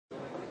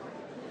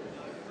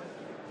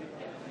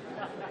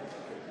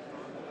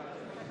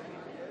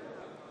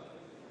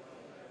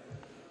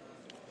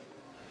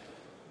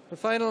The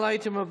final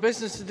item of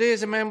business today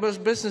is a members'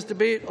 business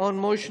debate on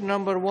motion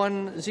number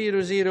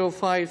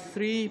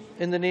 10053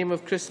 in the name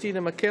of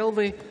Christina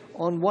McKelvie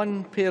on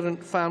One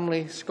Parent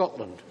Family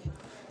Scotland.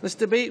 This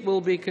debate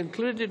will be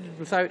concluded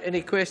without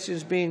any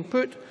questions being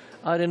put.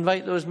 I would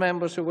invite those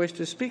members who wish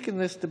to speak in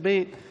this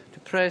debate to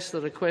press the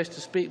request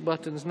to speak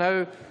buttons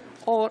now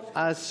or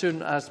as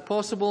soon as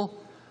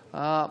possible.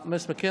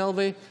 Ms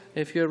McKelvie,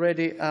 if you are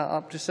ready,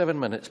 up to 7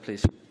 minutes,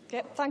 please.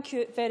 Yep, thank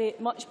you very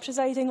much,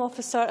 Presiding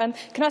Officer. And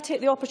can I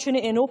take the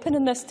opportunity in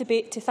opening this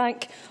debate to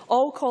thank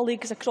all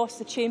colleagues across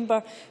the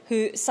Chamber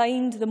who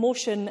signed the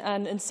motion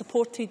and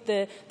supported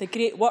the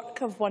great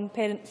work of One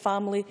Parent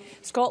Family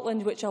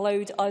Scotland, which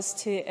allowed us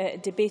to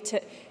debate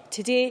it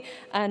today.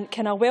 And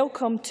can I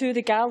welcome to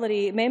the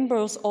gallery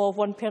members of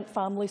One Parent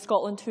Family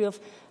Scotland who have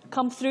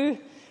come through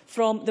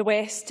from the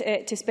West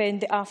to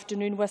spend the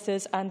afternoon with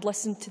us and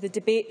listen to the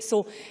debate.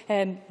 So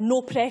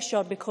no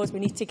pressure, because we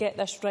need to get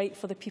this right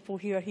for the people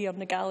who are here in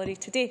the gallery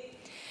today.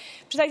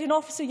 Presiding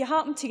Officer, you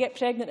happen to get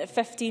pregnant at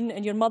 15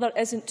 and your mother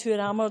isn't too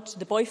enamoured,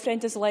 the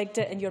boyfriend has legged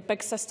it and your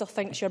big sister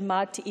thinks you're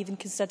mad to even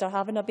consider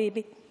having a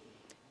baby.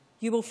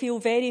 You will feel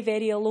very,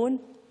 very alone.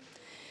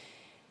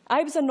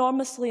 I was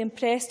enormously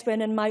impressed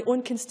when in my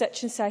own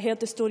constituency I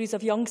heard the stories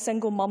of young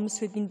single mums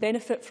who had been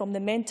benefit from the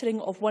mentoring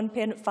of One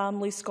Parent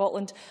Family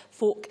Scotland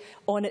folk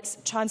on its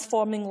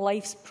Transforming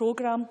Lives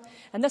programme.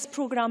 And this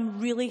programme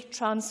really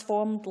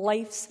transformed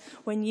lives.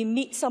 When you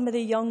meet some of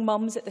the young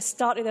mums at the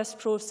start of this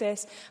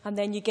process and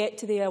then you get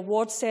to the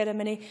award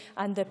ceremony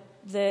and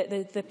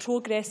the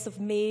progress they've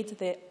made,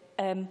 the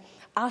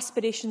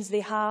aspirations they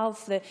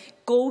have, the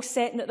goal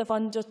setting that they've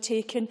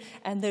undertaken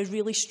and the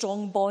really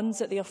strong bonds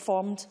that they have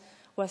formed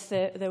with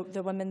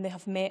the women they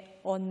have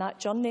met on that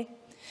journey.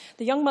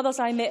 The young mothers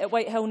I met at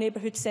Whitehill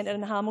Neighbourhood Centre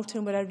in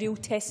Hamilton were a real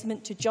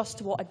testament to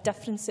just what a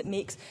difference it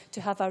makes to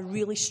have a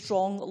really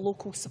strong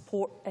local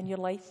support in your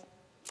life.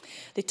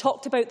 They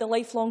talked about the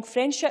lifelong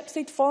friendships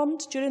they'd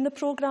formed during the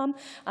programme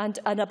and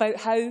about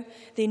how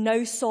they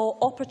now saw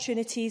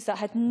opportunities that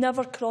had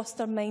never crossed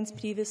their minds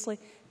previously.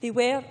 They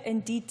were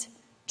indeed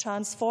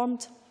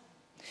transformed.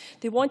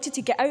 They wanted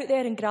to get out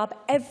there and grab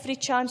every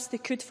chance they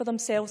could for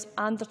themselves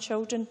and their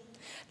children.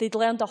 They'd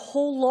learned a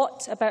whole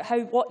lot about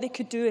what they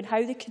could do and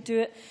how they could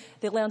do it.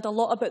 They learned a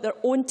lot about their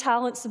own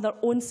talents and their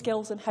own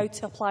skills and how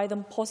to apply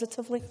them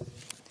positively.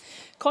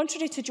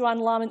 Contrary to Joanne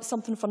Lamont's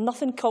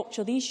something-for-nothing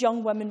culture, these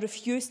young women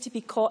refuse to be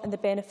caught in the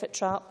benefit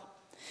trap.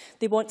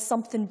 They want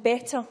something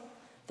better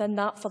than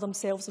that for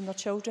themselves and their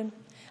children,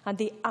 and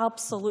they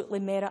absolutely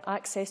merit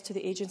access to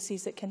the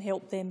agencies that can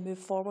help them move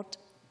forward.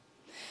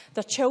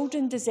 Their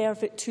children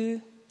deserve it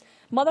too.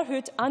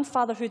 Motherhood and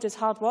fatherhood is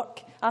hard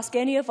work. Ask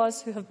any of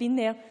us who have been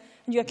there,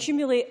 and you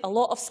accumulate a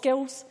lot of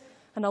skills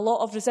and a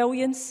lot of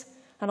resilience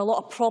and a lot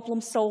of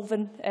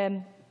problem-solving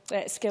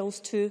skills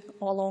too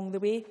along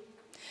the way.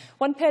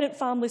 One Parent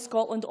Family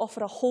Scotland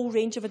offer a whole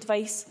range of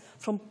advice,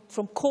 from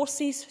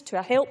courses to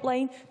a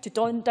helpline to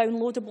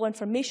downloadable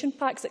information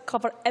packs that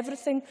cover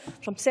everything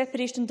from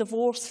separation and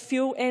divorce,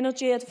 fuel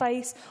energy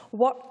advice,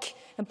 work,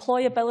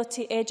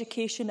 employability,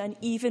 education and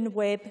even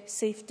web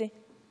safety.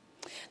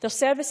 Their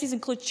services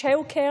include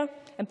childcare,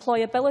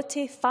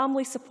 employability,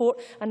 family support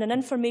and an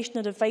information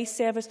and advice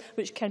service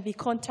which can be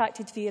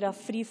contacted via a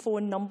free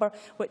phone number,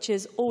 which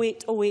is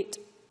 0808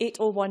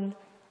 801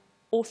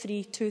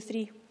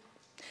 0323.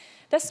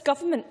 This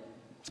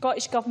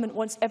Scottish Government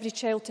wants every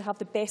child to have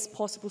the best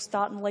possible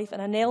start in life,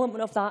 and an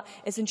element of that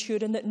is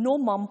ensuring that no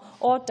mum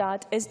or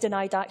dad is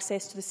denied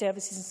access to the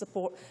services and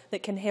support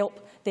that can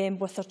help them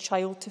with their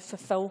child to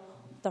fulfil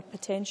their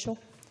potential.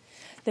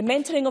 The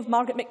mentoring of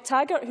Margaret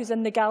McTaggart, who's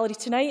in the gallery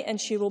tonight,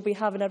 and she will be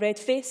having a red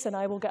face and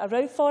I will get a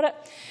row for it,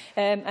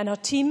 and her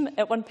team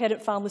at One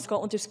Parent Family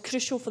Scotland is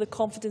crucial for the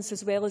confidence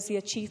as well as the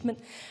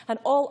achievement. And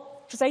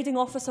Presiding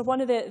Officer,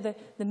 one of the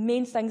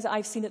main things that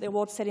I've seen at the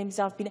award ceremonies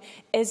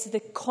is the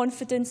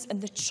confidence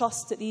and the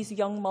trust that these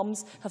young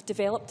mums have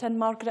developed in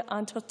Margaret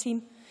and her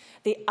team.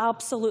 They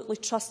absolutely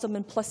trust them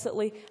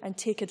implicitly and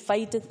take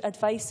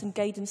advice and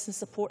guidance and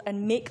support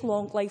and make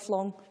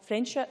lifelong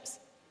friendships.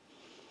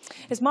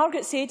 As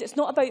Margaret said, it's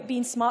not about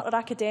being smart or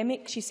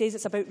academic. She says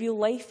it's about real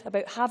life,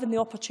 about having the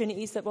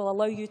opportunities that will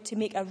allow you to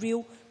make a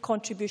real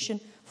contribution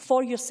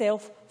for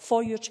yourself,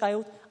 for your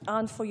child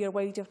and for your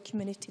wider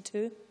community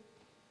too.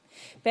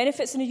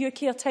 Benefits in the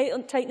UK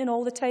are tightening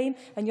all the time,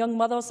 and young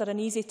mothers are an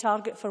easy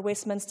target for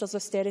Westminster's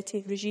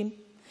austerity regime.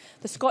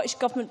 The Scottish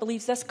Government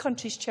believes this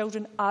country's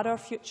children are our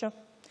future,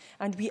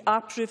 and we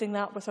are proving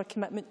that with our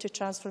commitment to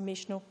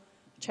transformational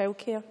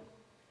childcare.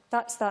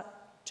 That's that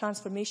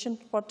transformation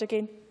word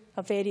again,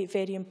 a very,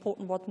 very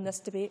important word in this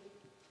debate.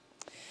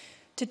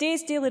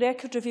 Today's Daily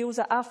Record reveals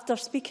that after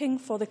speaking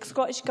for the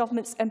Scottish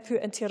Government's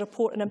input into a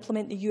report and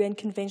implement the UN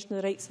Convention on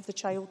the Rights of the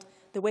Child,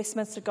 the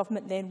Westminster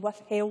Government then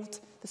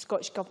withheld the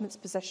Scottish Government's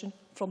position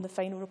from the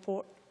final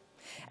report.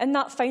 In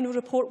that final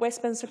report,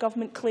 Westminster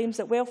Government claims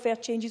that welfare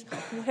changes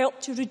will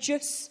help to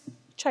reduce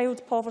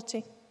child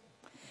poverty,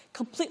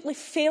 completely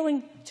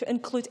failing to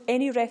include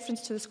any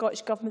reference to the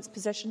Scottish Government's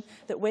position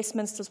that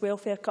Westminster's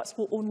welfare cuts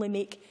will only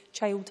make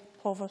child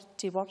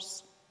poverty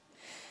worse.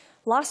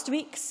 Last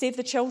week, Save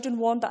the Children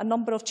warned that a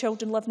number of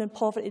children living in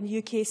poverty in the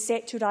UK is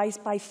set to rise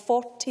by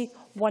 41%,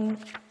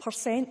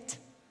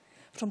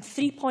 from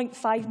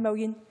 3.5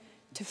 million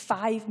to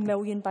 5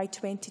 million by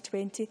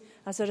 2020,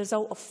 as a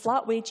result of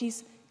flat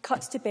wages,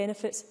 cuts to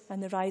benefits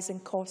and the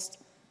rising cost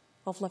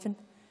of living.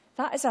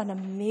 That is an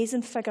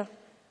amazing figure.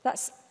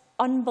 That's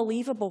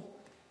unbelievable.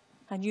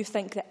 And you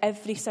think that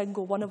every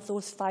single one of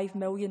those 5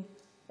 million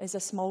is a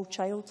small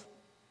child.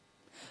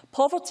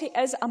 Poverty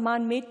is a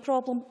man-made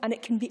problem, and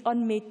it can be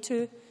unmade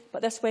too,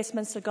 but this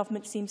Westminster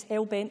Government seems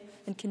hell-bent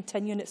in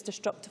continuing its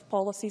destructive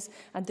policies,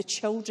 and the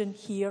children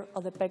here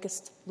are the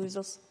biggest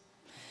losers.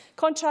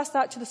 Contrast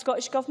that to the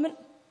Scottish Government.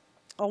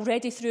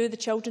 Already through the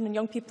Children and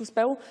Young People's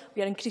Bill,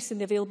 we are increasing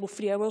the available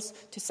free hours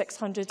to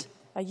 600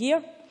 a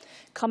year.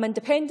 Come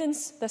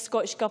independence, the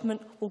Scottish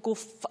Government will go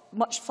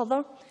much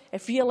further.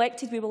 If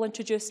re-elected, we will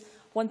introduce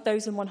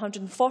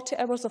 1,140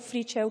 hours of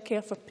free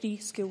childcare for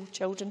pre-school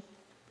children.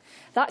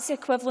 That's the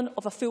equivalent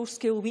of a full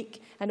school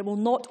week, and it will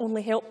not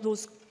only help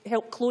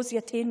close the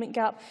attainment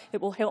gap, it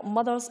will help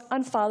mothers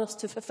and fathers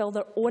to fulfil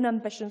their own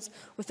ambitions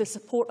with the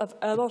support of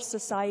our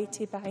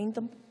society behind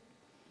them.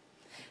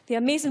 The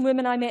amazing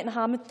women I met in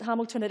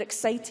Hamilton are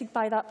excited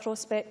by that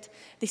prospect.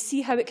 They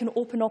see how it can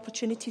open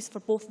opportunities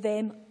for both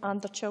them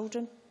and their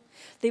children.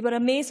 They were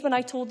amazed when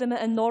I told them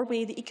that in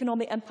Norway the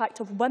economic impact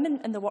of women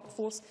in the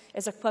workforce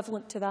is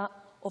equivalent to that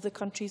of the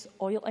country's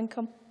oil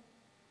income.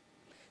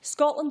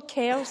 Scotland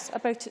cares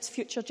about its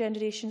future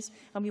generations,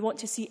 and we want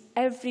to see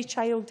every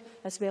child,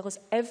 as well as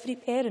every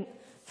parent,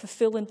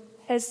 fulfilling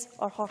his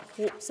or her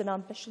hopes and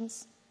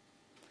ambitions.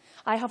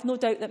 I have no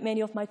doubt that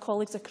many of my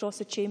colleagues across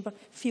the chamber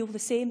feel the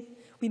same.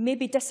 We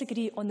maybe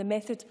disagree on the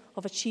method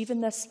of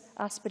achieving this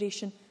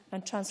aspiration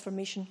and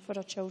transformation for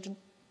our children.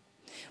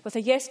 With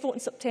a yes vote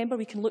in September,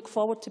 we can look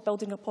forward to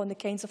building upon the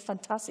kinds of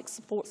fantastic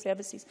support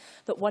services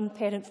that One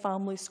Parent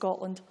Family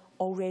Scotland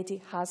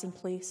already has in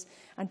place,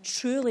 and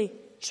truly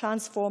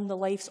transform the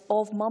lives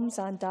of mums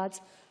and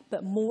dads,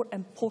 but more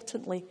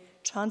importantly,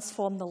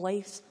 transform the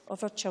lives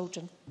of our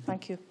children.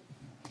 Thank you.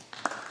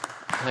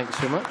 Thanks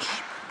so much.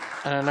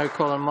 And I now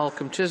call on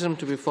Malcolm Chisholm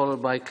to be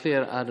followed by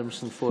Claire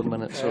Adamson, 4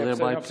 minutes. So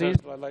thereby, please.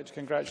 I'd like to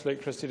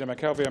congratulate Christina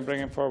McKelvie on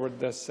bringing forward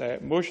this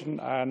motion,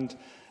 and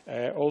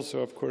also,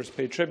 of course,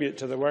 pay tribute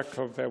to the work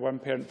of One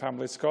Parent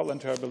Family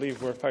Scotland, who I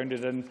believe were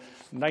founded in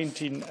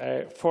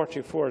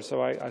 1944.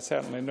 So I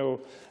certainly know,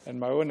 in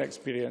my own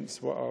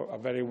experience, what a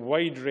very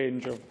wide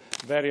range of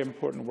very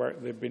important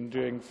work they've been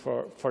doing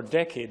for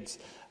decades.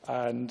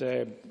 And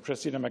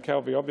Christina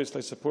McKelvie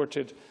obviously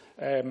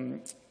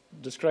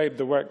described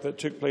the work that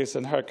took place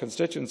in her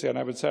constituency, and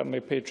I would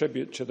certainly pay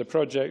tribute to the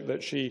project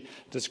that she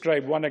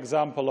described. One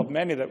example of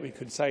many that we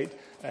could cite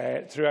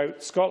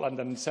throughout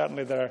Scotland, and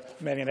certainly there are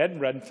many in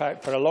Edinburgh. In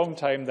fact, for a long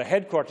time, the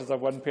headquarters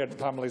of One Parent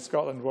Family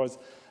Scotland was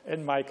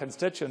in my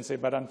constituency,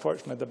 but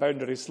unfortunately the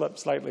boundary slipped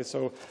slightly,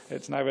 so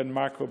it's now in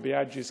Marco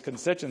Biaggi's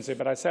constituency.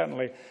 But I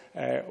certainly,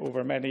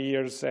 over many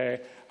years,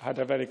 had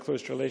a very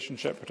close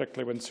relationship,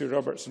 particularly when Sue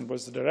Robertson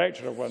was the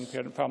director of One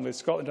Parent Family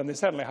Scotland, and they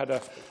certainly had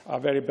a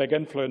very big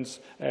influence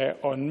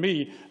on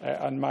me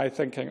and my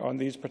thinking on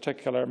these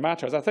particular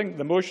matters. I think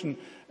the motion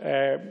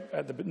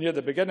near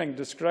the beginning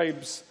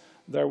describes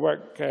their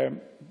work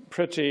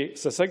pretty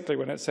succinctly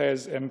when it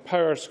says,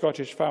 empower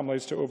Scottish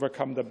families to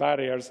overcome the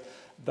barriers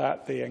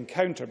that they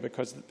encounter,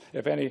 because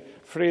if any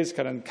phrase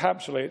can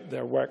encapsulate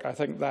their work, I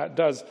think that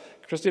does.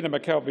 Christina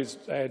McKelvie's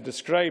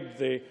described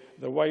the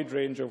wide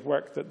range of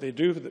work that they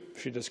do.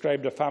 She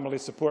described a family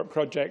support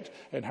project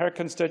in her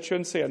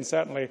constituency, and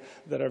certainly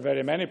there are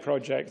very many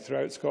projects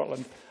throughout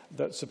Scotland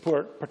that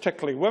support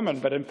particularly women.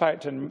 But in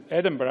fact, in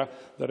Edinburgh,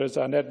 there is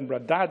an Edinburgh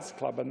Dads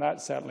Club, and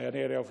that's certainly an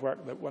area of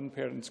work that One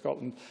Parent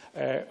Scotland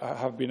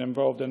have been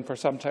involved in for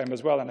some time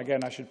as well. And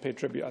again, I should pay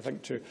tribute, I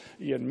think, to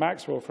Ian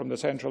Maxwell from the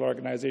central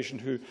organisation,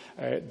 who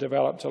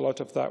developed a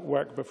lot of that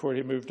work before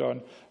he moved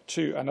on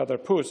to another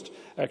post.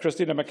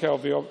 Christina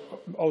McKelvie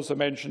also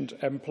mentioned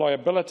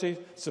employability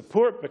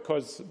support,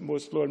 because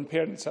most lone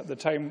parents at the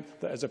time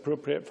that is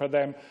appropriate for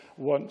them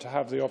want to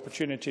have the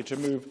opportunity to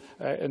move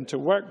into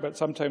work, but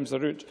sometimes the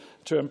route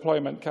to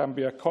employment can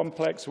be a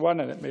complex one,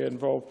 and it may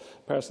involve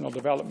personal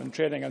development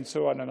training and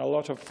so on, and a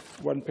lot of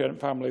One Parent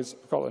Families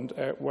Scotland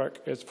work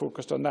is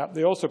focused on that.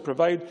 They also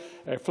provide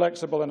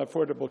flexible and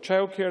affordable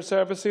childcare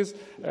services,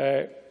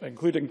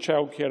 including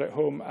childcare at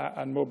home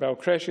and mobile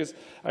creches,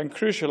 and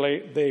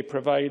crucially they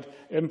provide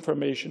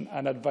information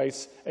and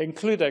advice,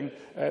 including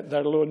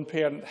their lone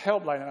parent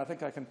helpline. And I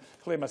think I can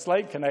claim a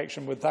slight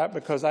connection with that,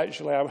 because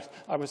actually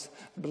I was,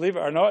 believe it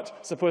or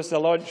not, supposed to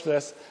launch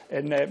this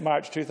in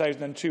March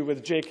 2002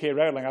 with J.K.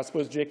 Rowling. I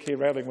suppose J.K.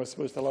 Rowling was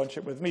supposed to launch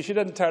it with me. She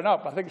didn't turn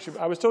up.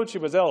 I was told she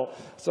was ill,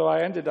 so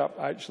I ended up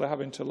actually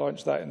having to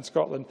launch that in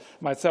Scotland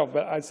myself.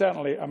 But I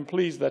certainly am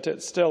pleased that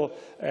it still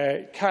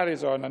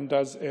carries on and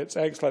does its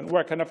excellent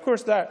work. And of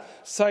course, that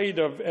side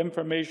of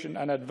information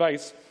and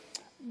advice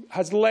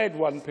has led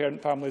One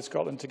Parent Family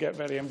Scotland to get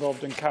very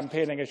involved in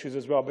campaigning issues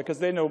as well, because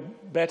they know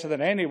better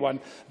than anyone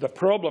the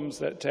problems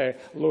that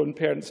lone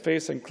parents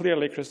face. And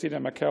clearly Christina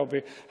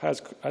McKelvie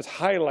has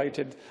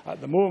highlighted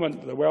at the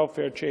moment the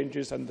welfare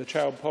changes and the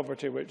child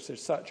poverty, which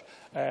is such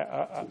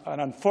an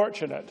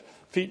unfortunate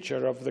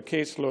feature of the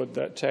caseload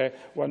that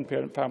One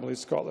Parent Families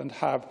Scotland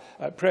have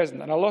at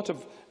present. And a lot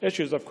of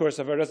issues, of course,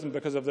 have arisen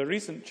because of the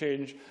recent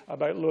change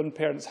about lone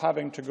parents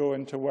having to go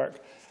into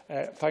work,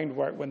 find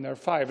work when they're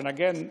 5. And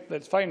again,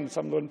 it's fine,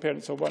 some lone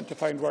parents will want to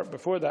find work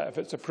before that if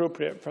it's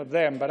appropriate for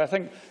them. But I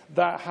think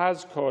that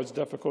has caused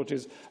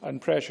difficulties and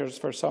pressures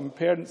for some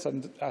parents,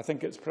 and I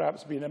think it's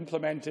perhaps been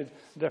implemented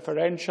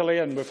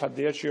differentially. And we've had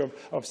the issue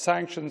of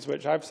sanctions,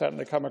 which I've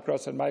certainly come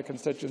across in my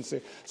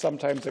constituency,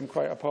 sometimes in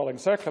quite appalling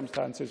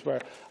circumstances,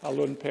 where a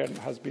lone parent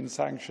has been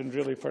sanctioned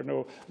really for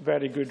no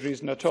very good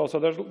reason at all. So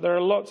there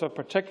are lots of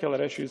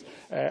particular issues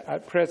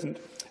at present,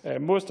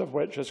 most of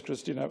which, as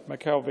Christina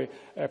McKelvie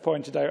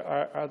pointed out,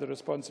 are the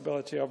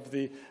responsibility of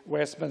the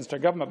Westminster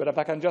Government. But if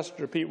I can just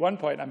repeat one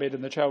point I made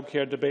in the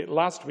childcare debate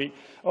last week,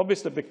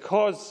 obviously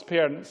because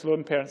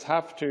lone parents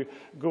have to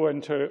go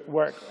into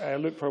work,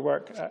 look for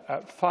work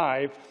at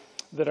 5,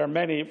 there are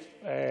many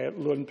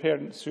lone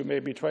parents who may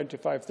be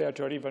 25,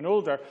 30 or even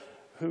older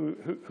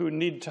who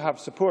need to have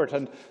support.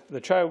 And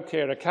the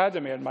Childcare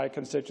Academy in my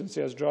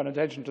constituency has drawn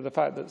attention to the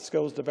fact that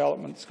Skills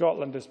Development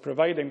Scotland is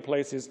providing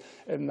places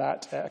in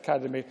that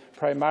academy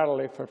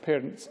primarily for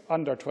parents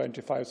under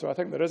 25. So I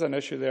think there is an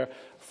issue there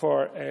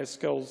for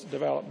Skills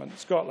Development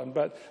Scotland.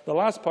 But the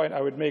last point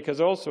I would make is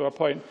also a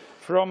point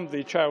from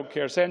the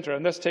Childcare Centre,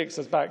 and this takes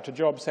us back to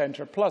Job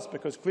Centre Plus,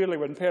 because clearly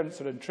when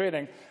parents are in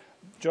training,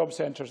 Job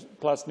Centre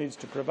Plus needs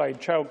to provide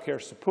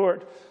childcare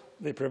support.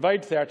 They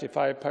provide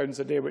 £35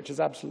 a day, which is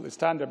absolutely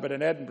standard, but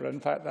in Edinburgh,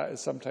 in fact, that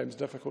is sometimes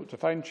difficult to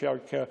find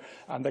childcare.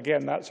 And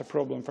again, that's a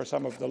problem for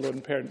some of the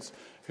lone parents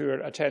who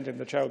are attending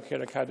the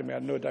Childcare Academy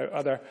and no doubt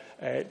other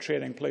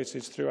training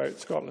places throughout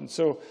Scotland.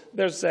 So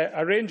there's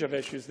a range of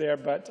issues there,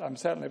 but I'm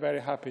certainly very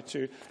happy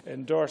to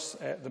endorse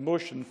the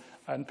motion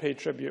and pay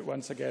tribute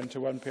once again to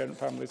One Parent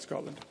Family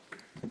Scotland.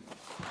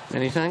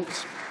 Many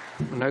thanks.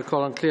 I now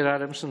call on Claire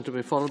Adamson to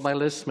be followed by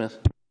Liz Smith.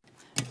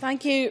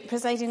 Thank you,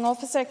 Presiding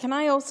Officer. Can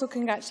I also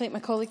congratulate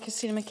my colleague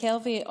Christina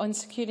McKelvie on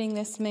securing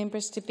this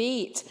members'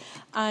 debate,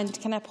 and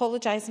can I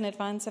apologise in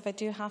advance if I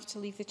do have to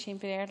leave the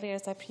chamber earlier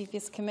as a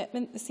previous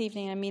commitment this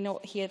evening. I may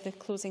not hear the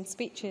closing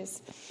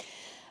speeches.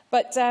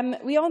 But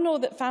we all know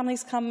that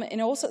families come in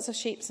all sorts of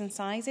shapes and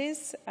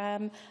sizes,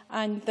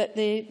 and that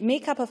the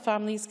make-up of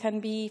families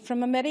can be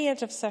from a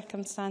myriad of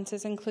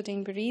circumstances,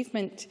 including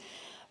bereavement.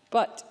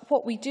 But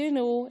what we do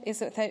know is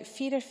that without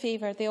fear or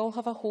favour, they all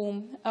have a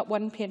home at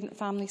One Parent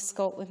Family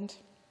Scotland.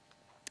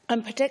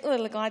 I'm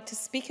particularly glad to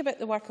speak about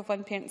the work of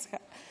One Parent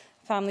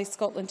Family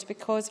Scotland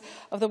because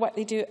of the work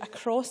they do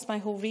across my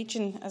whole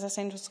region as a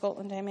Central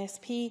Scotland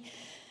MSP.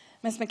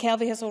 Ms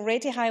McKelvie has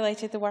already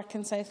highlighted the work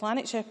in South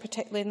Lanarkshire,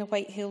 particularly in the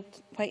Whitehill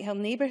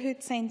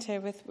Neighbourhood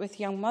Centre with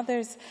young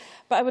mothers.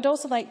 But I would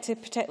also like to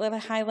particularly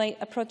highlight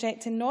a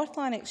project in North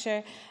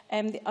Lanarkshire,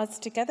 the Us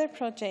Together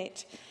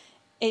project.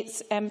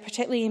 It's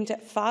particularly aimed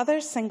at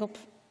fathers, single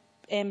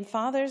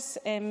fathers,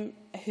 and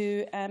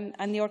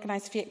they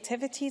organise free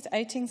activities,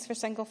 outings for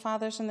single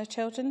fathers and their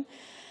children,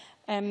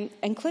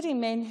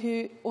 including men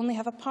who only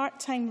have a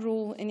part-time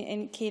role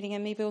in caring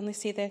and maybe only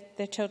see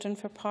their children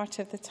for part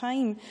of the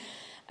time.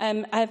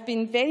 I've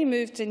been very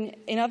moved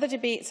in other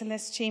debates in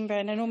this chamber,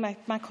 and I know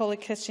my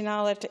colleague Christian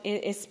Allard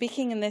is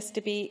speaking in this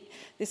debate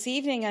this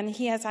evening, and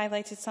he has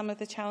highlighted some of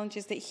the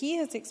challenges that he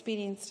has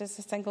experienced as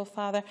a single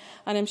father,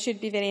 and I'm sure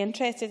he'd be very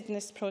interested in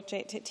this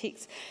project. It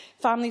takes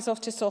families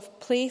off to soft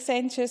play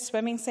centres,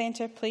 swimming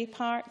centre, play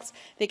parks.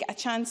 They get a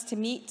chance to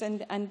meet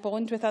and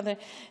bond with other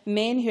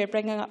men who are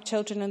bringing up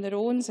children on their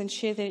own and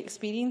share their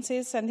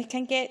experiences, and they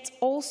can get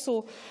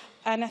also,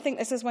 and I think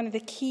this is one of the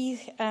key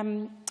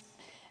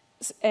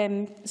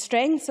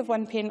strengths of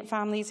one-parent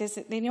families, is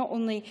that they not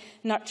only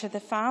nurture the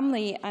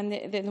family and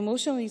the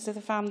emotional needs of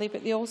the family,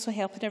 but they also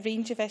help in a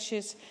range of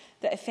issues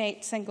that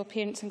affect single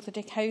parents,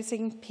 including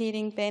housing,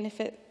 parenting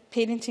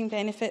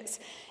benefits,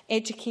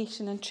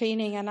 education and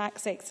training, and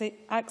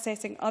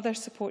accessing other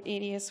support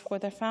areas for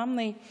their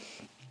family.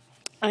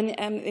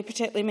 And they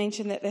particularly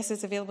mentioned that this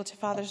is available to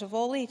fathers of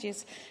all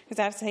ages, because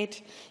I've said,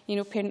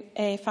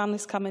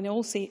 families come in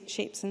all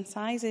shapes and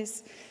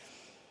sizes.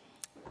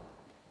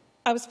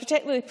 I was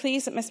particularly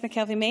pleased that Ms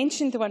McKelvie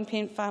mentioned the One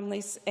Parent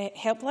Families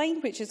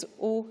helpline, which is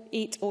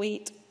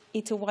 0808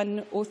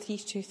 801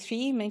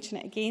 0323. Mention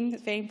it again,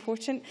 it's very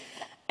important.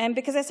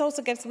 Because this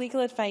also gives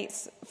legal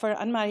advice for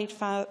unmarried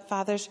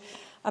fathers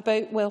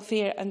about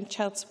welfare and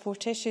child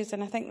support issues,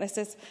 and I think this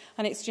is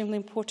an extremely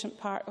important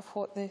part of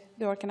what the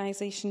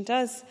organisation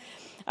does.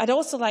 I'd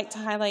also like to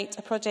highlight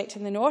a project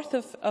in the north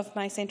of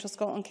my Central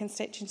Scotland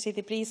constituency,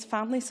 the Breeze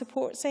Family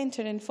Support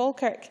Centre in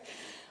Falkirk,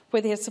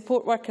 where they have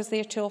support workers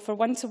there to offer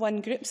one-to-one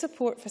group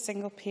support for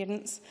single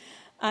parents.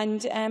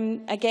 And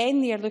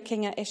again, they are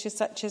looking at issues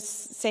such as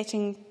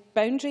setting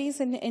boundaries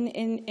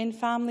in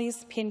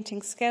families,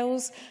 parenting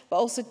skills, but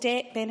also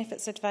debt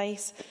benefits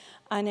advice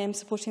and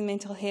supporting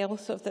mental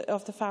health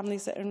of the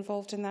families that are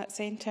involved in that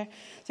centre.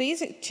 So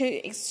these are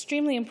two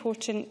extremely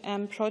important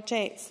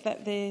projects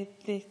that the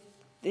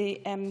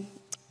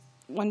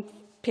One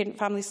Parent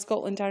Families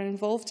Scotland are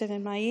involved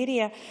in my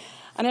area.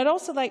 And I'd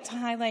also like to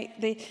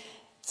highlight the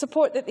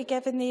support that they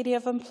give in the area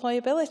of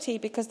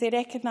employability, because they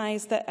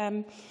recognise that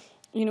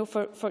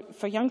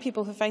for young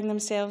people who find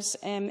themselves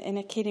in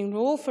a caring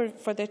role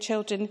for their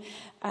children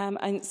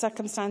and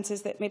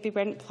circumstances that maybe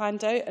weren't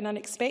planned out and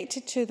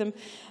unexpected to them,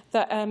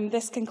 that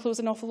this can close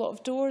an awful lot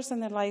of doors in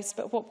their lives.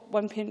 But what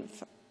One Parent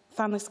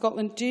Families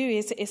Scotland do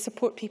is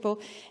support people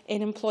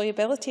in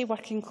employability,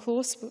 working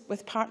close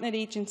with partner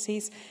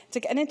agencies to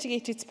get an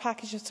integrated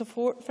package of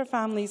support for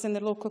families in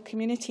their local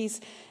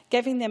communities,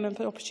 giving them an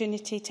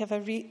opportunity to have a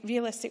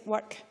realistic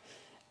work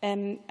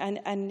and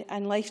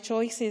life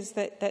choices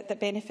that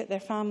benefit their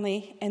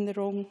family in the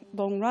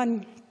long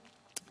run.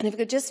 And if I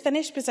could just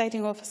finish,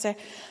 Presiding Officer,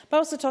 by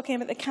also talking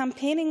about the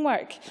campaigning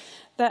work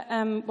that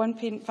One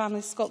Parent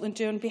Families Scotland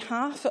do on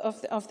behalf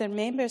of their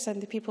members and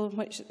the people in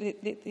which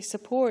they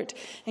support,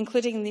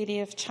 including in the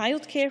area of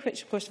childcare,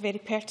 which of course is very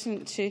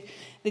pertinent to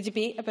the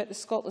debate about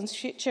Scotland's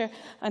future,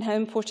 and how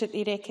important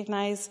they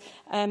recognise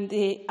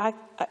the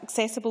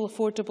accessible,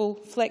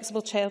 affordable,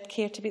 flexible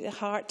childcare to be at the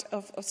heart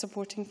of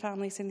supporting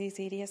families in these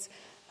areas.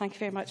 Thank you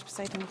very much,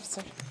 Presiding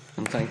Officer.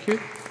 And thank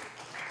you.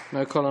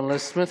 Now Colin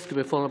Liz-Smith, to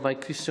be followed by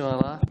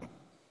Christina.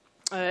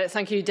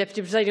 Thank you, Deputy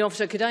Presiding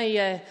Officer. Could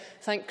I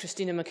thank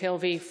Christina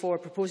McKelvie for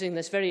proposing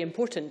this very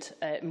important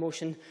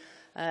motion.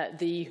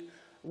 The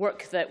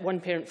work that One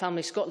Parent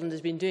Family Scotland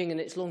has been doing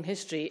in its long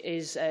history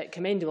is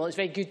commendable. It's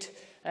very good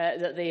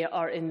that they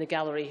are in the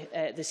gallery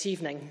this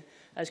evening.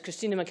 As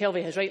Christina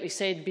McKelvie has rightly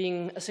said,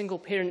 being a single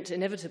parent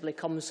inevitably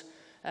comes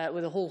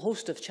with a whole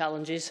host of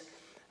challenges.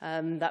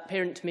 That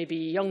parent may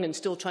be young and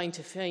still trying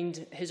to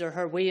find his or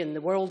her way in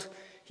the world.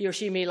 He or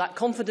she may lack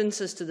confidence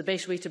as to the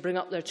best way to bring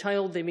up their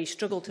child. They may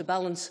struggle to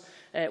balance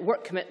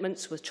work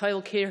commitments with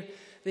childcare.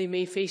 They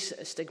may face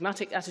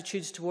stigmatic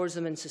attitudes towards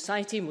them in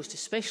society, most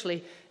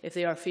especially if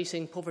they are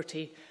facing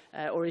poverty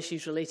or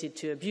issues related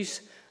to abuse.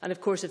 And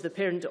of course, if the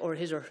parent or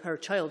his or her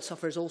child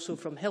suffers also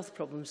from health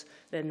problems,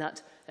 then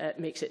that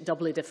makes it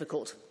doubly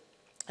difficult.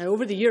 And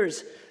over the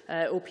years,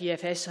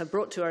 OPFS have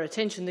brought to our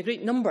attention the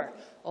great number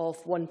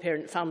of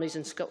one-parent families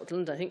in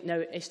Scotland, I think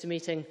now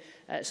estimating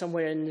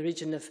somewhere in the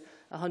region of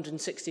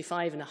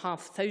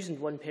 165,500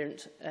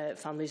 one-parent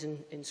families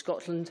in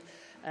Scotland.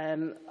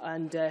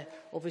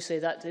 Obviously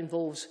that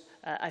involves,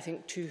 I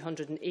think,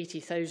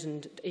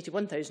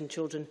 81,000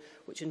 children,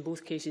 which in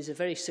both cases is a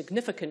very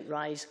significant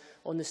rise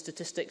on the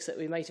statistics that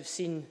we might have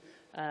seen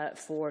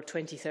for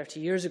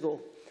 20-30 years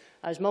ago.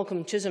 As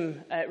Malcolm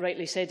Chisholm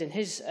rightly said in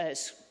his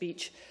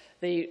speech,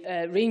 the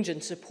range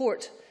and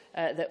support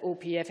that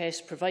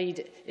OPFS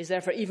provide is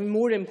therefore even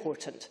more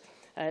important.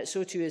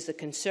 So too is the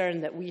concern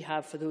that we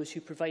have for those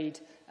who provide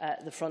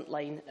the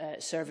frontline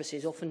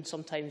services, often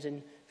sometimes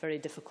in very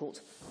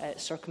difficult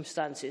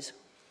circumstances.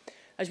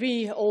 As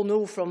we all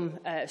know from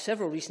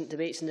several recent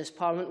debates in this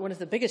Parliament, one of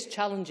the biggest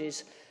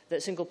challenges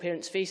that single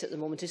parents face at the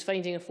moment is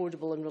finding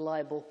affordable and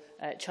reliable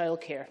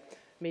childcare,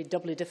 made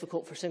doubly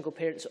difficult for single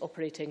parents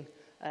operating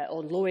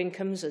on low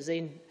incomes, as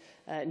they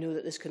know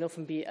that this can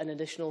often be an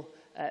additional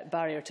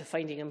barrier to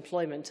finding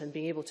employment and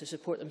being able to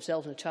support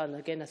themselves and a child. And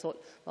again, I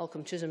thought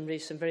Malcolm Chisholm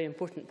raised some very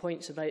important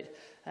points about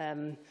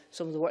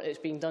some of the work that's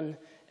being done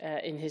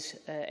in his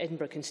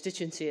Edinburgh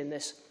constituency in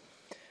this.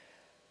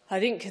 I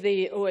think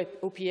the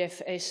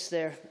OPFS,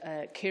 their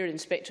Care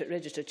Inspectorate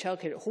Registered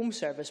Childcare at Home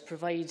Service,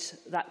 provides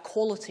that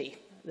quality,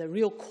 the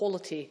real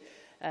quality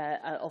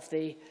of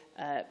the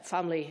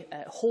family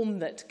home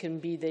that can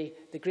be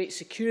the great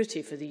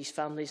security for these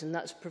families, and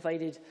that's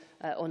provided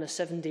on a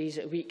 7 days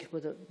a week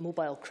with a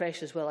mobile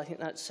creche as well. I think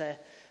that's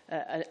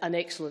an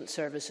excellent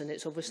service, and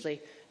it's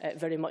obviously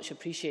very much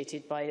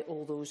appreciated by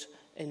all those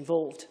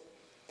involved.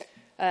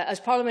 As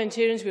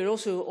parliamentarians, we are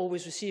also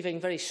always receiving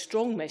very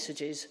strong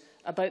messages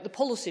about the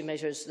policy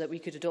measures that we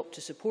could adopt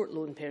to support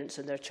lone parents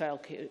and their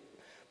childcare,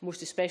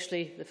 most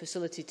especially the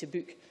facility to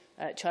book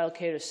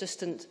childcare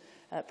assistant,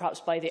 perhaps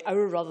by the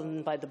hour rather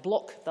than by the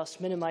block, thus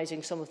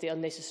minimising some of the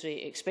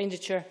unnecessary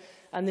expenditure,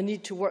 and the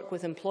need to work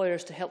with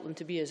employers to help them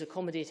to be as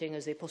accommodating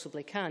as they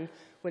possibly can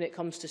when it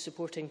comes to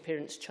supporting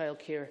parents'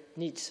 childcare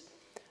needs.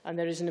 And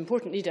there is an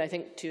important need, I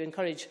think, to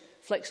encourage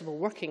flexible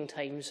working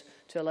times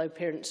to allow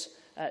parents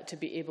to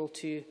be able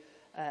to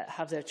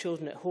have their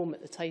children at home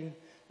at the time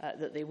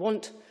that they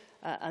want.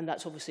 And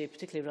that's obviously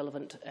particularly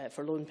relevant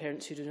for lone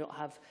parents who do not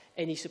have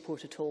any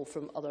support at all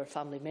from other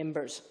family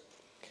members.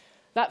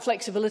 That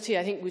flexibility,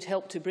 I think, would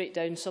help to break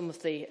down some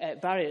of the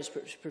barriers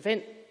which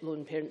prevent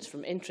lone parents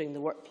from entering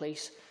the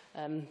workplace.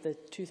 The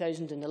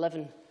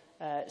 2011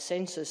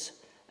 census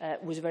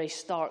was a very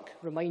stark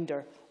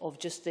reminder of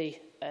just the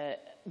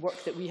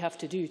work that we have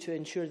to do to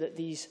ensure that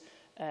these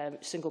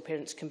single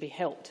parents can be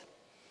helped.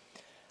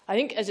 I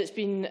think, as it's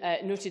been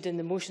noted in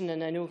the motion,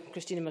 and I know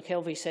Christina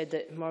McKelvie said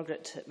that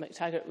Margaret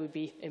McTaggart would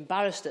be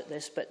embarrassed at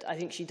this, but I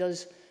think she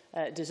does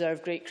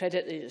deserve great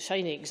credit. A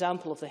shining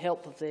example of the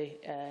help of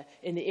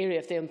in the area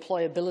of the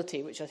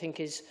employability, which I think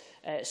is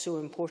so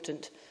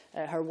important.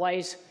 Her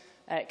wise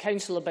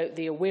counsel about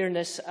the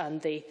awareness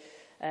and the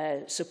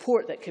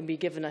support that can be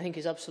given, I think,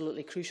 is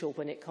absolutely crucial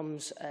when it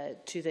comes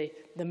to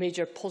the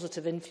major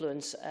positive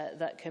influence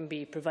that can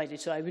be provided.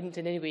 So I wouldn't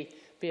in any way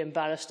be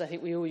embarrassed. I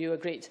think we owe you a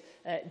great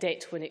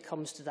debt when it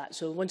comes to that.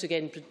 So once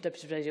again,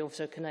 Deputy Presiding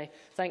Officer, can I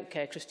thank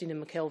Christina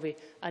McKelvie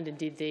and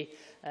indeed the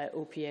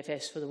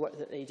OPFS for the work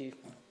that they do.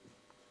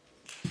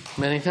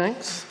 Many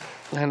thanks.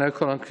 I now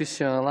call on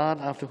Christian Allard,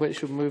 after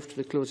which we'll move to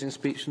the closing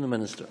speech from the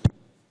Minister.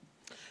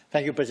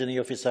 Thank you, Presiding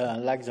Officer.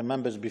 And like the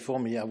members before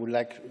me, I would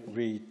like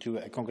really to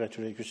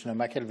congratulate Christina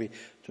McKelvie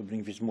to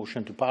bring this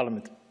motion to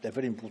Parliament, a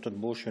very important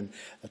motion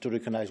to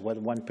recognise what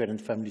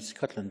one-parent families in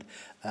Scotland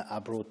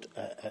are brought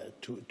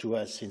to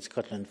us in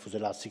Scotland for the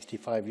last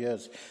 65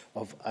 years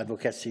of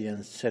advocacy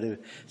and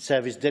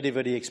service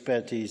delivery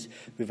expertise,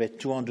 with a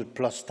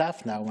 200+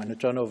 staff now and a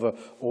turnover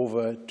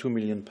over £2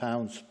 million.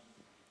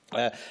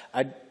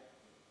 I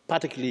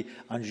particularly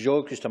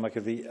enjoyed Christina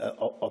McKelvie's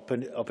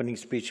opening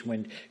speech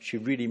when she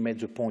really made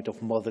the point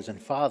of mothers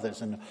and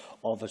fathers, and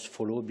others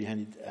followed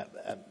behind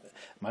it.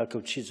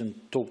 Malcolm Chisholm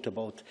talked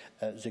about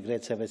the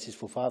great services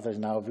for fathers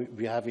now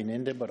we have in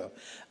Edinburgh,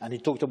 and he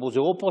talked about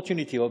the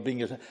opportunity of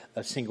being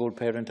a single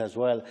parent as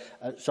well,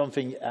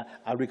 something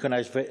I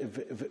recognise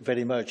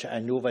very much. I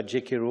know that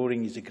J.K.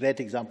 Rowling is a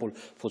great example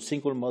for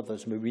single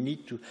mothers, but we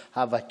need to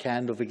have a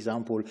kind of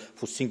example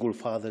for single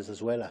fathers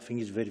as well. I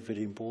think it's very,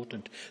 very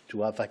important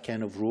to have a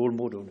kind of role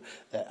model,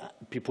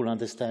 people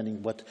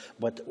understanding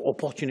what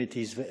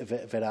opportunities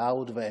there are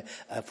out there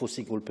for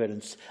single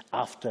parents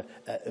after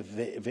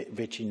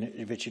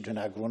the children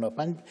are grown up,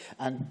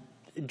 and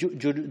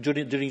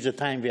during the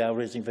time we are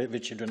raising the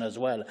children as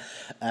well.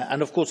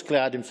 And of course,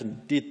 Claire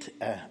Adamson did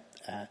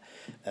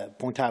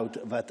point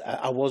out that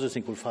I was a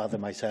single father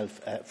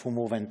myself for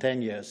more than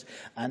 10 years,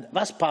 and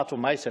that's part of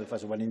myself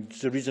as well. And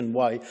it's the reason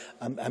why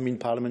I'm in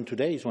Parliament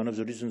today. It's one of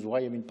the reasons why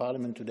I'm in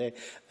Parliament today.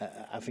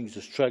 I think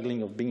the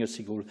struggling of being a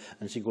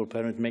single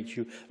parent makes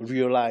you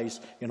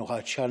realise,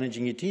 how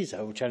challenging it is.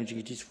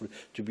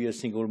 To be a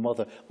single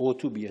mother or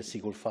to be a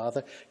single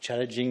father.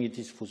 Challenging it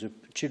is for the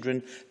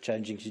children.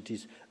 Challenging it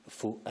is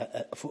for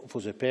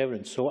the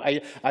parents. So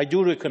I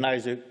do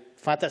recognise the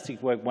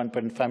fantastic work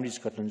one-parent families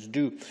in Scotland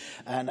do,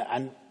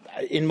 and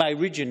in my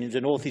region, in the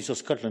northeast of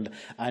Scotland,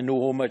 I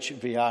know how much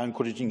they are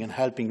encouraging and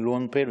helping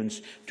lone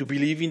parents to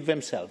believe in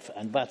themselves,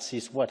 and that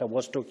is what I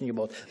was talking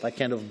about, that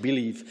kind of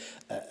belief,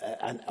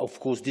 and of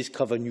course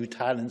discover new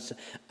talents,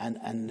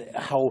 and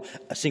how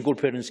single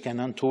parents can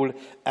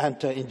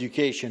enter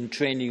education,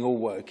 training or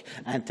work,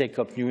 and take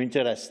up new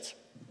interests.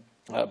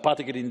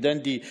 Particularly in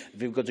Dundee,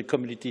 we've got the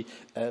Community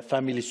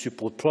Family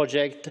Support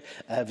Project.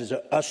 There's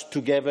Us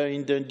Together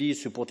in Dundee,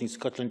 supporting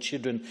Scotland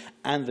children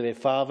and their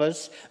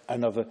fathers,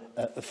 another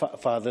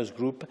fathers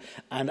group.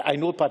 And I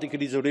know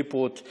particularly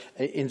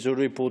in the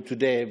report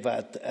today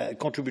that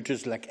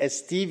contributors like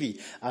STV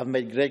have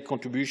made great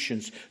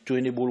contributions to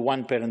enable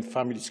one-parent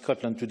families in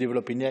Scotland to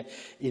develop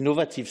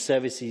innovative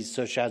services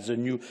such as the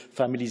new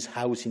Families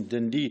House in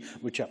Dundee,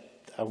 which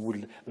I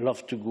would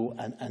love to go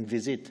and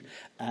visit.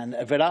 And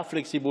there are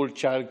flexible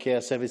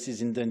childcare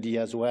services in Dundee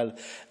as well,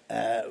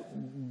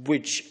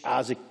 which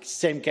are the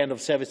same kind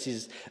of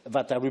services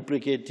that are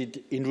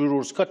replicated in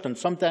rural Scotland.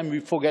 Sometimes we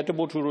forget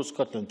about rural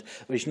Scotland.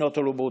 It's not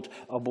all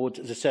about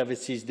the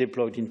services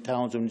deployed in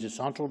towns or in the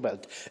central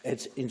belt.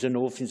 It's in the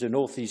north, in the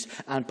northeast,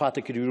 and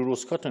particularly rural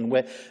Scotland,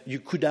 where you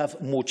could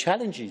have more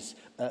challenges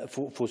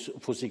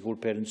for single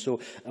parents. So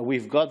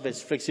we've got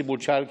these flexible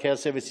childcare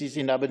services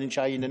in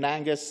Aberdeenshire, in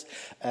Angus,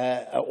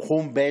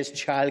 home-based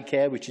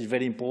childcare, which is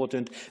very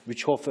important,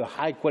 which offer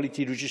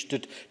high-quality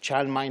registered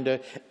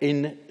childminder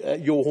in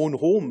your own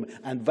home,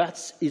 and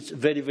it's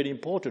very, very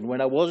important.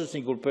 When I was a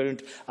single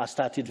parent, I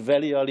started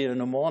very early in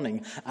the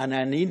morning, and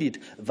I needed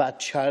that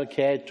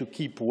childcare to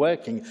keep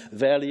working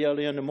very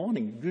early in the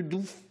morning.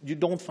 You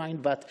don't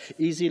find that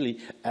easily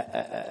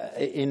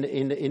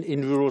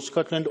in rural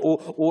Scotland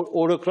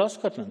or across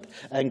Scotland.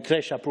 And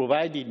creches are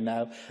provided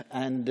now,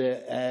 and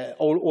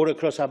all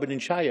across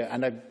Aberdeenshire,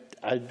 and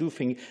I do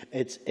think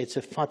it's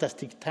a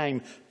fantastic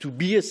time to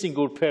be a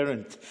single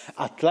parent.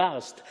 At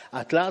last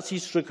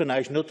it's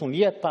recognised not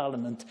only at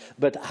Parliament,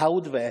 but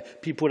out there.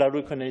 People are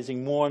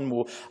recognising more and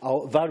more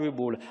how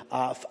valuable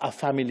are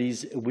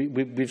families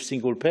with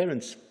single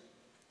parents.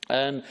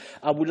 And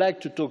I would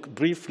like to talk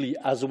briefly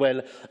as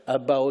well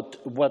about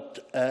what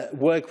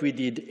work we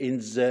did in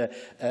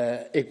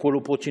the Equal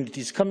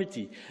Opportunities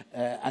Committee.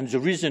 And the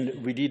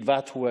reason we did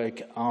that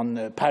work on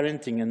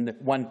parenting and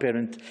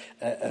one-parent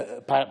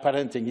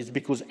parenting is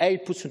because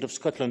 8% of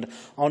Scotland,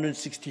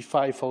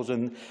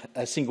 165,000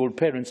 single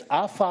parents,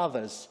 are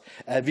fathers.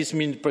 This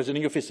means,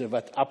 Presiding Officer,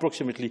 that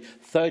approximately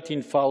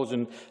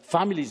 13,000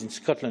 families in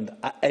Scotland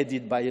are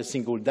headed by a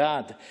single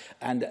dad.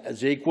 And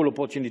the Equal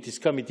Opportunities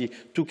Committee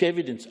took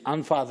evidence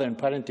on father and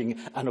parenting,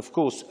 and of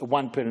course,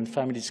 one-parent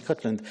family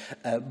Scotland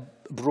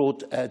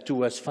brought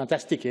to us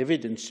fantastic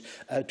evidence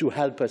to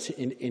help us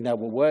in our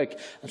work.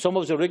 And some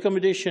of the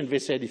recommendations, they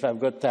said, if I've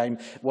got time,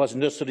 was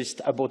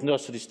about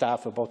nursery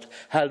staff, about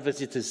health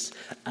visitors,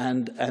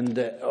 and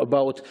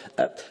about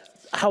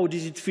how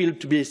does it feel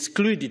to be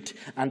excluded?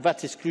 And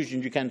that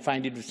exclusion, you can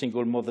find it with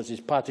single mothers, is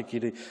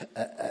particularly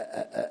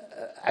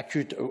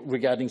acute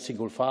regarding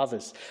single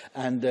fathers.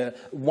 And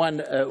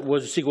one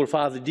was a single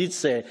father did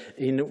say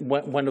in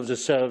one of the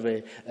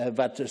surveys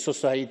that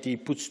society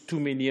puts too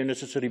many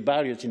unnecessary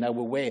barriers in our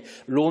way.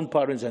 Lone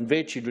parents and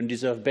their children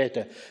deserve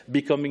better.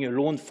 Becoming a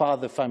lone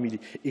father family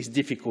is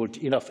difficult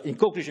enough. In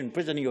conclusion,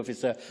 Presiding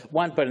Officer,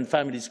 one-parent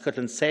family in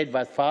Scotland said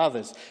that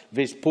fathers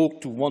they spoke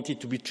to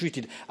wanted to be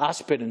treated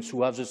as parents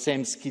who have the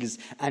same skills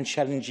and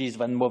challenges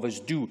than mothers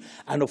do.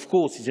 And of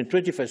course, in the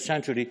 21st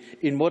century,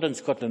 in modern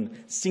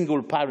Scotland,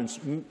 single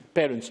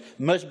parents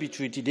must be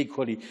treated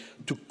equally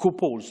to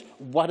couples,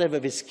 whatever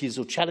their skills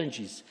or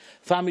challenges.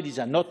 Families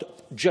are not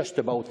just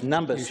about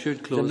numbers.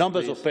 The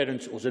numbers of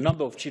parents or the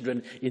number of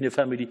children in a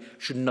family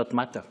should not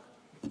matter.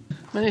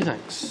 Many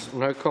thanks. I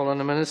now call on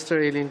the Minister,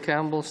 Aileen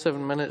Campbell.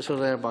 7 minutes or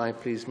thereby,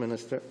 please,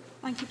 Minister.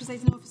 Thank you,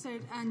 Presiding Officer,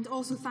 and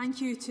also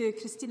thank you to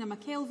Christina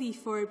McKelvie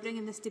for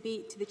bringing this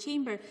debate to the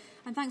Chamber,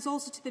 and thanks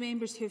also to the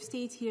members who have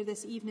stayed here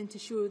this evening to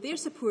show their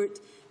support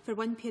for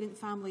one-parent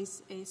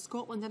families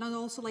Scotland. And I'd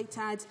also like to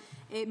add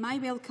my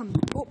welcome.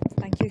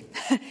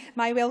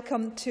 My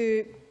welcome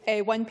to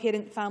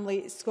one-parent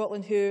family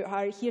Scotland who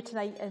are here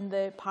tonight in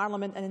the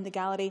Parliament and in the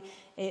gallery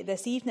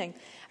this evening.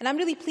 And I'm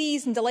really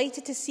pleased and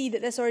delighted to see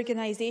that this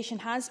organisation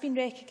has been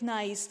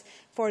recognised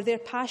for their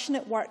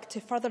passionate work to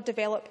further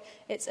develop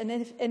its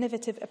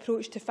innovative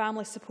approach to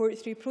family support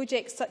through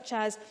projects such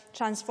as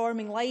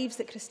Transforming Lives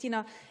that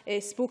Christina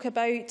spoke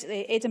about,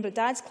 the Edinburgh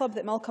Dads Club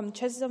that Malcolm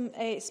Chisholm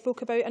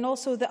spoke about, and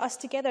also the Us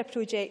Together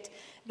project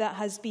that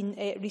has been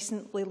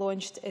recently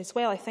launched as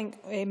well, I think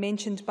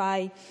mentioned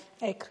by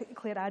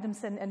Claire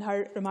Adamson in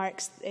her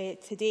remarks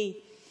today.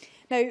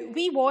 Now,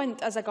 we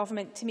want, as a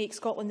government, to make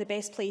Scotland the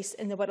best place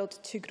in the world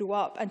to grow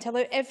up and to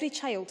allow every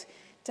child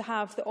to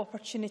have the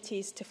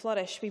opportunities to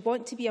flourish. We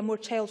want to be a more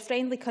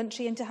child-friendly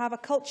country and to have a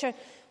culture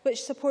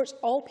which supports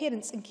all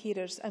parents and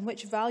carers and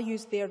which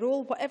values their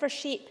role, whatever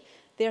shape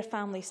their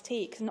families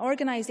take. And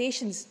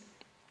organisations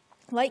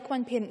like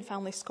One Parent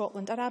Family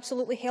Scotland are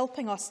absolutely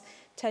helping us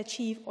to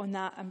achieve on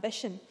that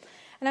ambition.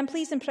 And I'm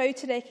pleased and proud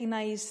to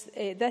recognise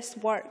this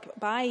work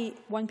by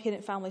One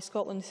Parent Family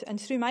Scotland.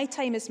 And through my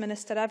time as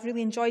Minister, I've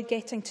really enjoyed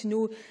getting to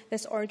know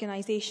this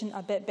organisation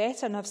a bit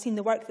better, and I've seen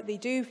the work that they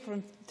do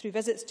through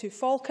visits to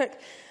Falkirk,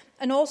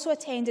 and also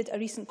attended a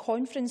recent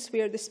conference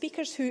where the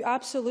speakers who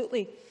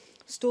absolutely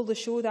stole the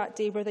show that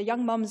day were the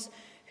young mums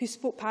who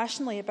spoke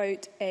passionately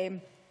about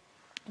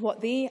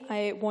what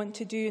they want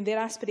to do and their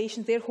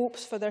aspirations, their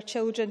hopes for their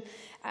children,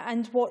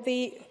 and what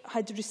they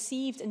had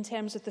received in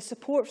terms of the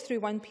support through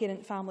One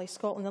Parent Family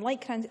Scotland. And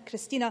like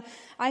Christina,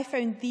 I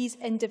found these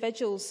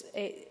individuals'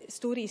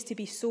 stories to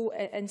be so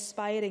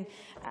inspiring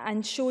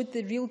and showed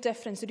the real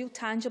difference, the real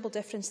tangible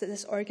difference that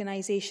this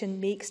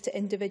organisation makes to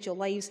individual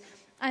lives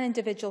and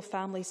individual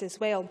families as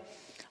well.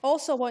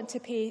 Also, I want to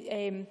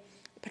pay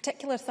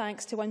particular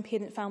thanks to One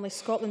Parent Family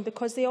Scotland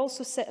because they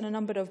also sit on a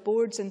number of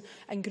boards and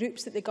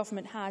groups that the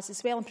government has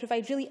as well and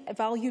provide really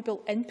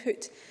valuable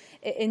input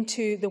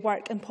into the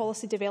work and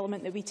policy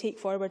development that we take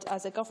forward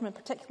as a government,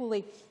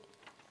 particularly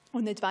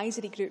on the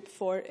advisory group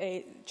for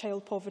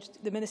child poverty,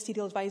 the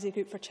Ministerial Advisory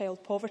Group for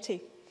Child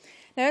Poverty.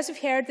 Now, as we've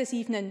heard this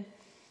evening,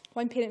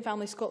 One Parent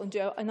Family Scotland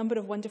do a number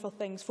of wonderful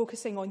things,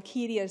 focusing on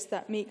key areas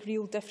that make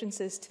real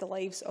differences to the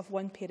lives of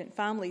one-parent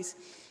families.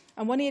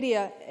 And one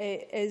area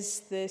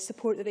is the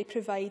support that they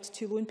provide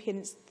to lone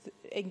parents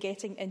in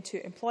getting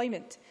into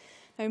employment.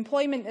 Now,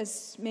 employment,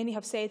 as many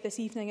have said this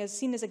evening, is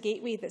seen as a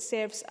gateway that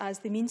serves as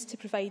the means to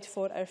provide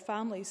for our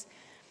families.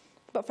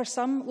 But for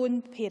some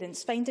lone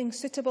parents, finding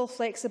suitable,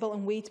 flexible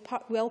and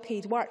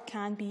well-paid work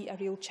can be a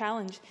real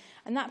challenge.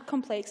 And that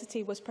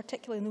complexity was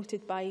particularly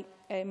noted by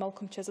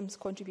Malcolm Chisholm's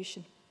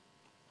contribution.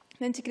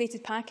 An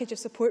integrated package of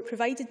support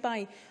provided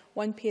by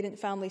One Parent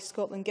Family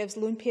Scotland gives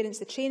lone parents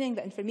the training,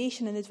 the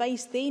information and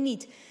advice they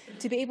need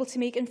to be able to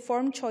make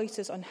informed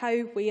choices on how,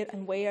 where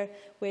and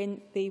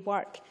when they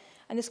work.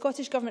 And the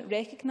Scottish Government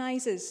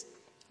recognises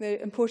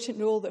the important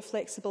role that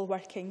flexible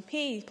working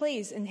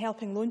plays in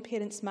helping lone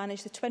parents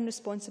manage the twin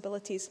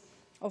responsibilities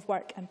of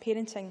work and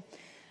parenting.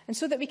 And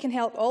so that we can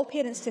help all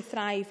parents to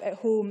thrive at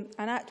home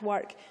and at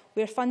work,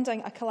 we are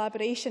funding a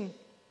collaboration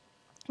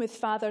with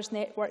Fathers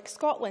Network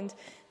Scotland,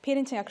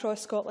 Parenting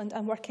Across Scotland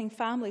and Working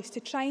Families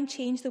to try and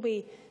change the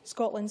way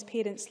Scotland's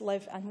parents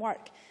live and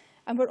work.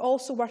 And we're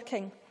also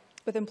working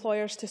with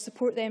employers to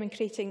support them in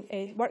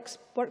creating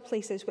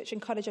workplaces which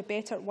encourage a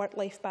better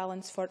work-life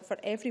balance for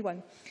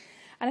everyone.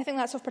 And I think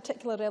that's of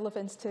particular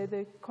relevance to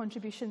the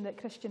contribution that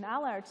Christian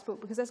Allard spoke,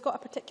 because it's got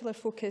a particular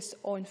focus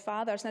on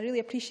fathers. And I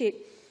really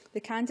appreciate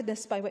the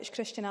candidness by which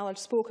Christian Allard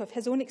spoke of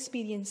his own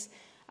experience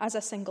as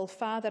a single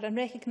father, and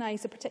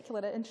recognise the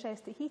particular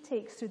interest that he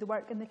takes through the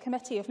work in the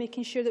committee of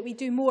making sure that we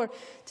do more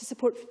to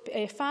support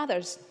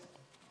fathers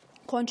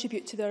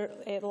contribute to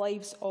the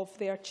lives of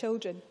their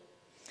children.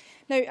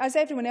 Now, as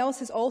everyone else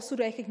has also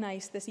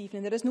recognised this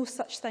evening, there is no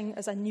such thing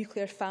as a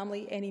nuclear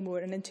family anymore.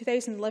 And in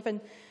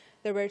 2011,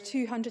 there were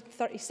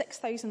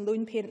 236,000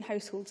 lone parent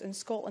households in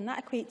Scotland.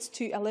 That equates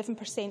to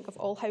 11% of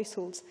all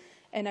households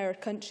in our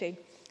country.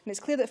 And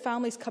it's clear that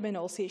families come in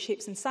all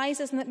shapes and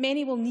sizes, and that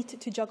many will need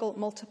to juggle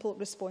multiple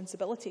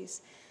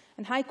responsibilities.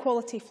 And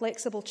high-quality,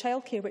 flexible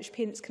childcare, which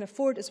parents can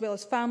afford, as well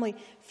as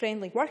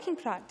family-friendly working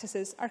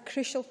practices, are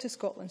crucial to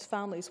Scotland's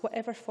families,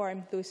 whatever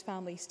form those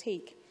families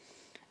take.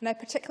 And I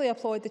particularly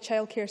applaud the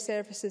childcare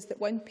services that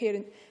One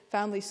Parent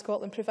Families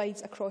Scotland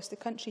provides across the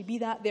country, be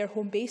that their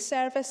home-based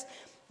service,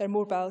 their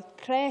mobile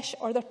creche,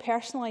 or their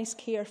personalised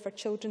care for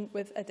children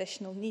with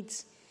additional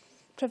needs.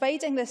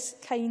 Providing this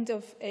kind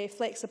of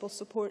flexible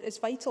support is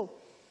vital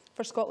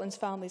for Scotland's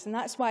families, and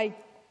that's why,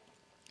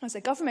 as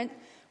a government,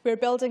 we're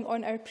building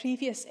on our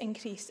previous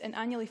increase in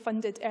annually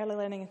funded early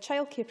learning and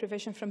childcare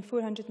provision from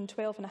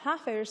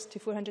 412.5 hours to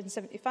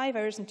 475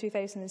 hours in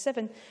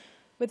 2007,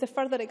 with a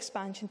further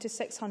expansion to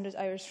 600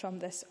 hours from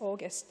this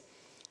August.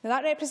 Now,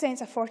 that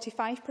represents a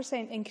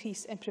 45%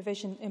 increase in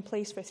provision in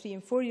place for 3-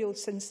 and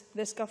 4-year-olds since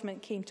this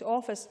government came to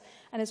office,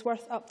 and is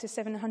worth up to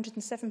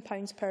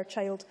 £707 per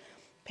child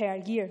per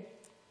year.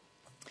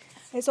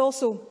 It's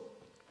also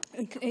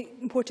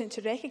important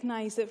to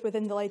recognise that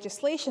within the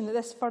legislation that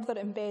this further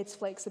embeds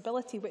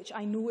flexibility, which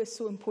I know is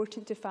so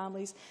important to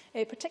families,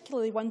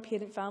 particularly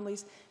one-parent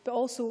families, but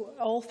also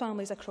all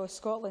families across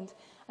Scotland.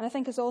 And I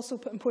think it's also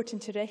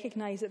important to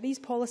recognise that these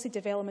policy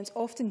developments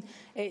often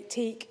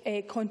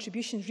take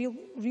contributions,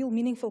 real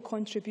meaningful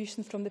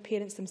contributions from the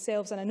parents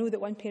themselves. And I know that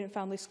One Parent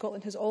Families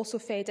Scotland has also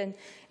fed in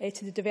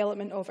to the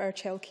development of our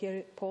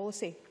childcare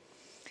policy.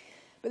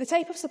 But the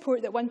type of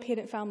support that One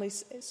Parent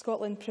Families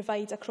Scotland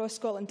provides across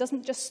Scotland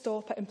doesn't just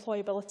stop at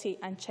employability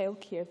and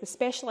childcare. The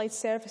specialised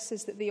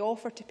services that they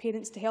offer to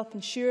parents to help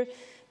ensure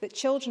that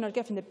children are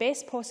given the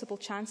best possible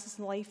chances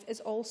in life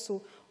is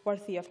also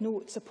worthy of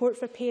note. Support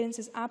for parents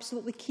is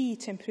absolutely key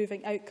to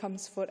improving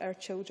outcomes for our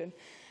children.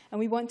 And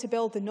we want to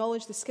build the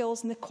knowledge, the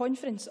skills and the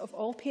confidence of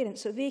all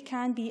parents so they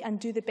can be and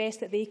do the best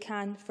that they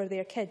can for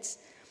their kids.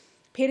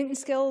 Parenting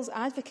skills,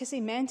 advocacy,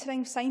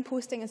 mentoring,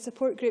 signposting and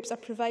support groups are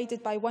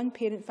provided by One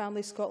Parent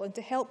Families Scotland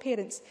to help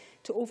parents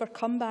to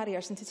overcome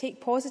barriers and to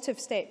take positive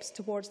steps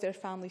towards their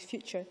family's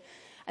future.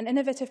 And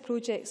innovative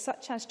projects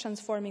such as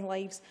Transforming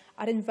Lives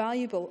are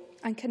invaluable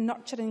and can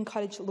nurture and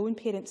encourage lone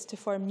parents to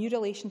form new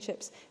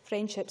relationships,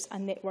 friendships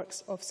and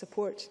networks of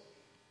support.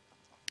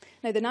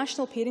 Now, the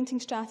National Parenting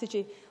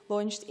Strategy,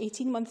 launched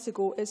 18 months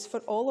ago, is for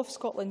all of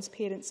Scotland's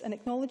parents and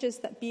acknowledges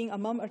that being a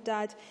mum or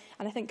dad,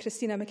 and I think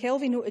Christina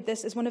McKelvie noted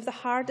this, is one of the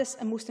hardest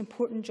and most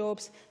important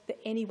jobs that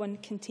anyone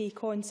can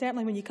take on.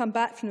 Certainly when you come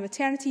back from the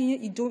maternity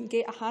unit, you don't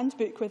get a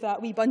handbook with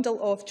that wee bundle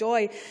of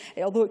joy,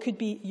 although it could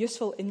be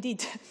useful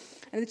indeed.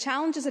 And the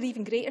challenges are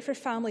even greater for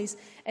families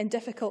in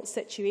difficult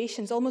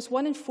situations. Almost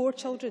 1 in 4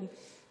 children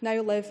now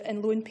live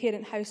in lone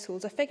parent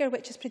households, a figure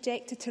which is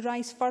projected to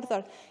rise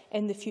further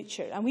in the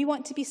future. And we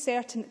want to be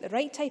certain that the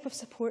right type of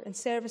support and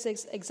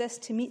services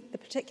exist to meet the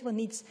particular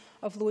needs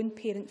of lone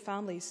parent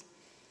families.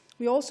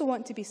 We also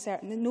want to be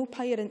certain that no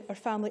parent or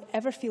family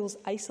ever feels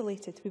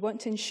isolated. We want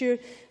to ensure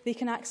they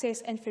can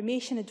access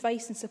information,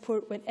 advice and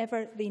support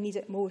whenever they need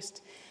it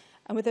most.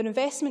 And with an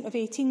investment of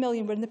 £18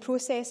 million, we're in the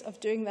process of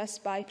doing this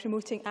by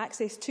promoting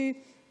access to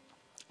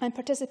and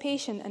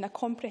participation in a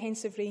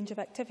comprehensive range of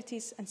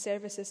activities and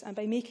services, and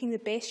by making the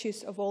best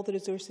use of all the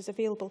resources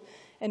available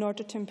in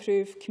order to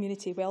improve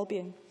community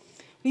wellbeing.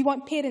 We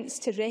want parents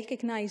to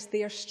recognise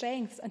their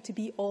strengths and to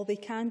be all they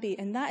can be,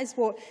 and that is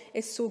what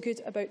is so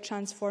good about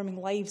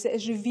Transforming Lives. It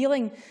is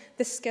revealing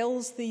the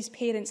skills these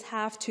parents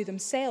have to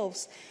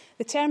themselves.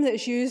 The term that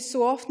is used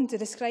so often to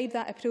describe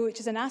that approach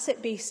is an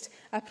asset-based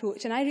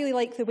approach, and I really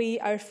like the way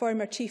our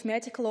former Chief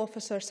Medical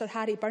Officer, Sir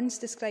Harry Burns,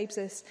 describes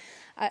this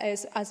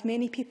as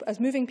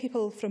moving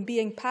people from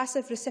being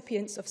passive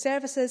recipients of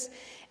services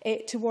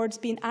towards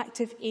being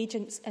active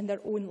agents in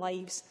their own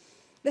lives.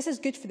 This is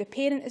good for the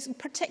parent. It's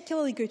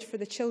particularly good for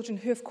the children,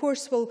 who of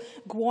course will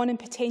go on and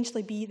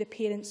potentially be the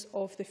parents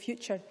of the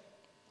future.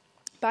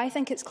 But I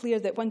think it's clear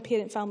that One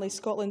Parent Families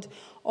Scotland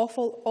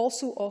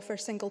also offer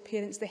single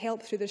parents the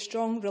help through the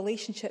strong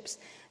relationships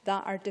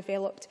that are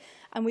developed.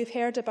 And we've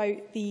heard about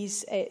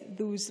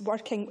those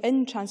working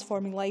in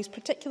Transforming Lives,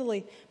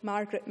 particularly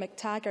Margaret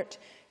McTaggart,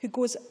 who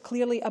goes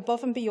clearly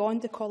above and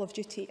beyond the call of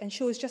duty and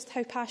shows just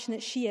how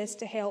passionate she is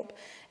to help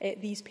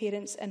these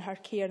parents in her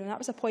care. And that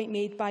was a point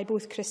made by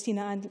both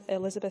Christina and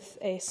Elizabeth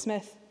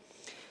Smith.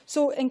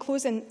 So in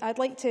closing, I'd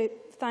like to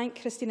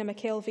thank Christina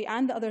McKelvie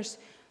and the others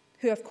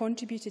who have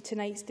contributed to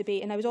tonight's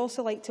debate. And I would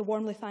also like to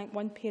warmly thank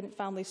One Parent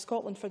Families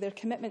Scotland for their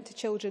commitment to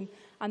children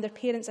and their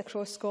parents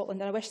across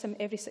Scotland, and I wish them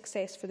every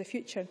success for the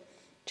future.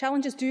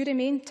 Challenges do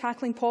remain.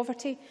 Tackling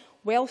poverty,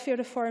 welfare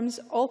reforms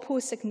all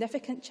pose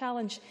significant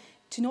challenge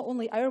to not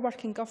only our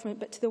work in government,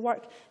 but to the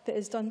work that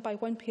is done by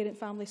One Parent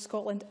Families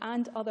Scotland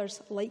and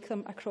others like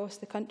them across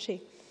the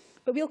country.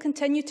 But we'll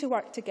continue to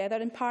work together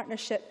in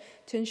partnership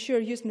to ensure,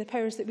 using the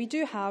powers that we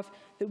do have,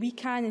 that we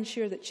can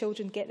ensure that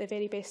children get the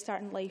very best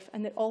start in life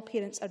and that all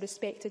parents are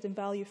respected and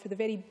valued for the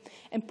very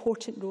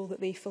important role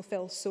that they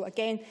fulfil. So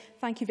again,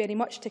 thank you very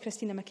much to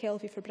Christina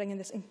McKelvie for bringing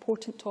this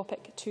important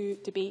topic to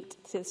debate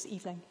this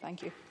evening.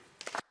 Thank you.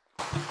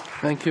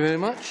 Thank you very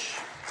much.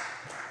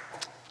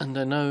 And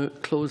I now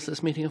close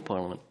this meeting of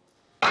Parliament.